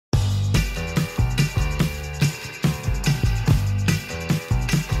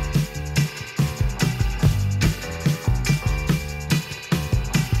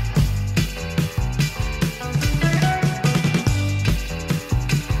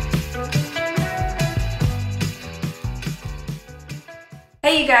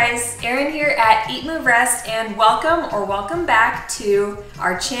Hey you guys, Erin here at EatMoveRest, and welcome back to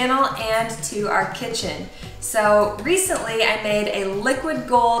our channel and to our kitchen. So recently I made a liquid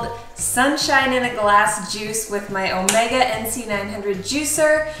gold sunshine in a glass juice with my Omega NC900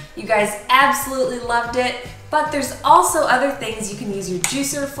 juicer. You guys absolutely loved it, but there's also other things you can use your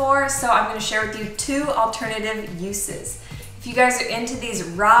juicer for, so I'm going to share with you two alternative uses. If you guys are into these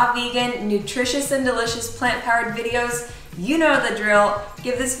raw, vegan, nutritious, and delicious plant-powered videos, you know the drill.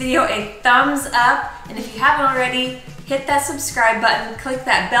 Give this video a thumbs up, and if you haven't already, hit that subscribe button, click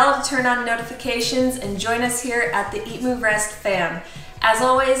that bell to turn on notifications, and join us here at the EatMoveRest fam. As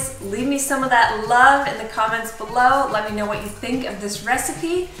always, leave me some of that love in the comments below. Let me know what you think of this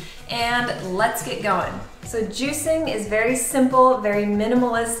recipe, and let's get going. So juicing is very simple, very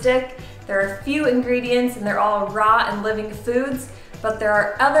minimalistic. There are a few ingredients and they're all raw and living foods, but there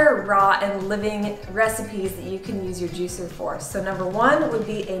are other raw and living recipes that you can use your juicer for. So number one would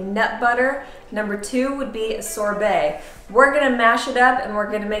be a nut butter. Number two would be a sorbet. We're gonna mash it up and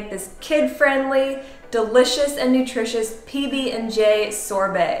we're gonna make this kid-friendly, delicious and nutritious PB&J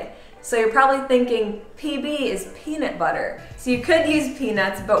sorbet. So you're probably thinking PB is peanut butter. So you could use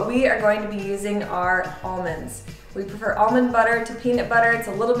peanuts, but we are going to be using our almonds. We prefer almond butter to peanut butter. It's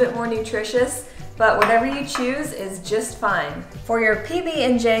a little bit more nutritious, but whatever you choose is just fine. For your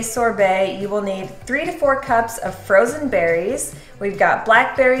PB&J sorbet, you will need 3 to 4 cups of frozen berries. We've got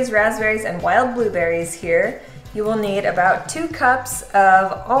blackberries, raspberries, and wild blueberries here. You will need about 2 cups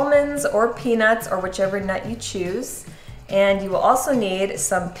of almonds or peanuts, or whichever nut you choose. And you will also need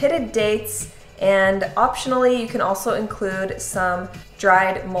some pitted dates, and optionally you can also include some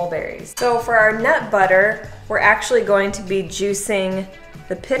dried mulberries. So for our nut butter, we're actually going to be juicing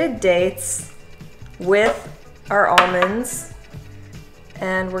the pitted dates with our almonds,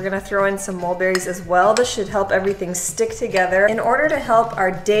 and we're gonna throw in some mulberries as well. This should help everything stick together. In order to help our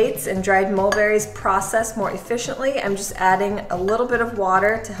dates and dried mulberries process more efficiently, I'm just adding a little bit of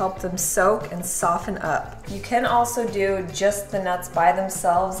water to help them soak and soften up. You can also do just the nuts by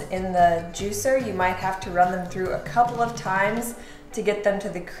themselves in the juicer. You might have to run them through a couple of times to get them to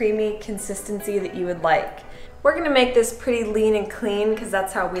the creamy consistency that you would like. We're gonna make this pretty lean and clean because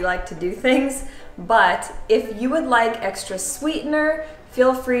that's how we like to do things. But if you would like extra sweetener,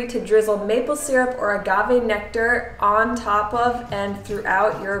 feel free to drizzle maple syrup or agave nectar on top of and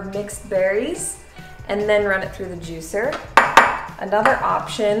throughout your mixed berries, and then run it through the juicer. Another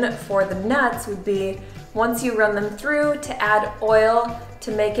option for the nuts would be, once you run them through, to add oil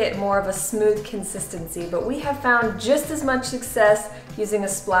to make it more of a smooth consistency, but we have found just as much success using a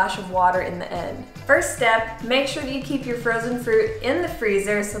splash of water in the end. First step, make sure that you keep your frozen fruit in the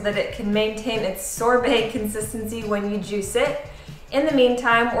freezer so that it can maintain its sorbet consistency when you juice it. In the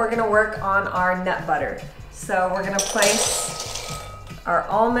meantime, we're gonna work on our nut butter. So we're gonna place our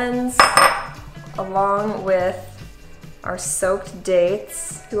almonds along with our soaked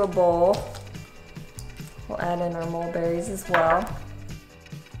dates to a bowl. We'll add in our mulberries as well.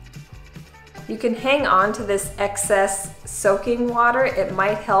 You can hang on to this excess soaking water. It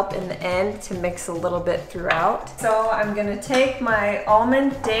might help in the end to mix a little bit throughout. So I'm gonna take my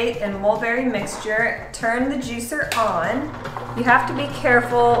almond, date, and mulberry mixture, turn the juicer on. You have to be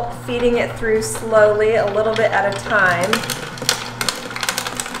careful feeding it through slowly, a little bit at a time.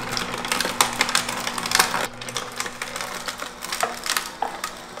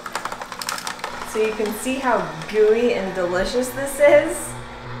 So you can see how gooey and delicious this is.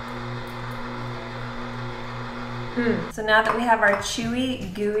 So now that we have our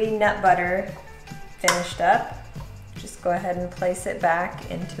chewy, gooey nut butter finished up, just go ahead and place it back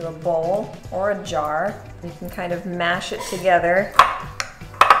into a bowl or a jar. You can kind of mash it together.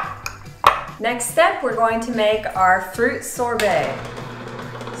 Next step, we're going to make our fruit sorbet.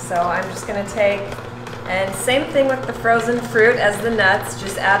 So I'm just gonna take, and same thing with the frozen fruit as the nuts,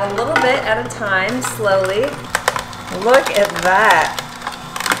 just add a little bit at a time, slowly. Look at that.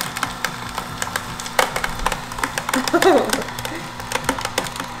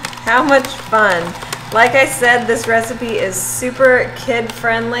 How much fun. Like I said, this recipe is super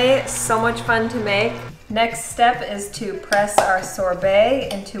kid-friendly, so much fun to make. Next step is to press our sorbet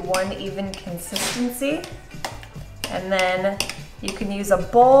into one even consistency. And then you can use a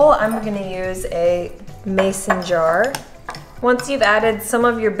bowl. I'm gonna use a mason jar. Once you've added some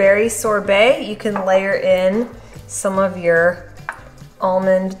of your berry sorbet, you can layer in some of your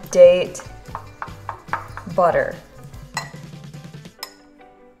almond, date, butter.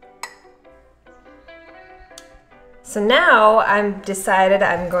 So now I've decided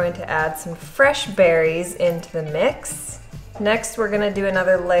I'm going to add some fresh berries into the mix. Next, we're gonna do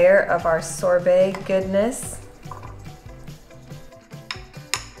another layer of our sorbet goodness.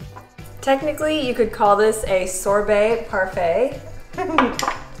 Technically, you could call this a sorbet parfait.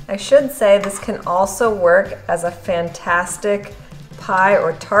 I should say this can also work as a fantastic pie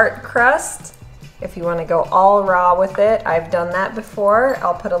or tart crust. If you want to go all raw with it, I've done that before.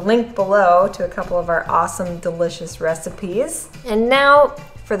 I'll put a link below to a couple of our awesome, delicious recipes. And now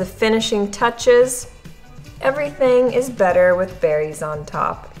for the finishing touches. Everything is better with berries on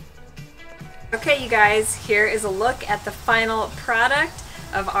top. Okay, you guys, here is a look at the final product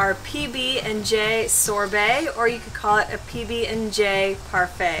of our PB&J sorbet, or you could call it a PB&J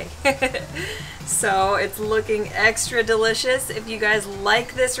parfait. So it's looking extra delicious. If you guys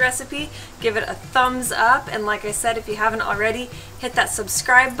like this recipe, give it a thumbs up, and like I said, if you haven't already, hit that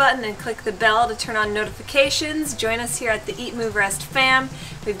subscribe button and click the bell to turn on notifications. Join us here at the Eat Move Rest fam.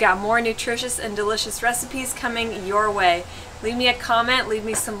 We've got more nutritious and delicious recipes coming your way. Leave me a comment, leave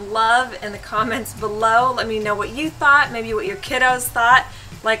me some love in the comments below. Let me know what you thought, maybe what your kiddos thought.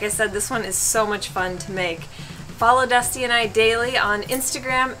 Like I said, this one is so much fun to make. Follow Dusty and I daily on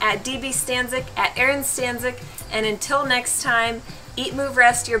Instagram at dbstanczyk, at @erinstanczyk, and until next time, eat, move,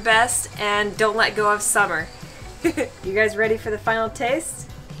 rest your best, and don't let go of summer. You guys ready for the final taste?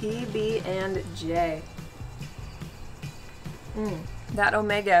 PB&J. That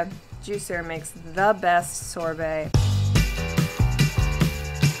Omega juicer makes the best sorbet.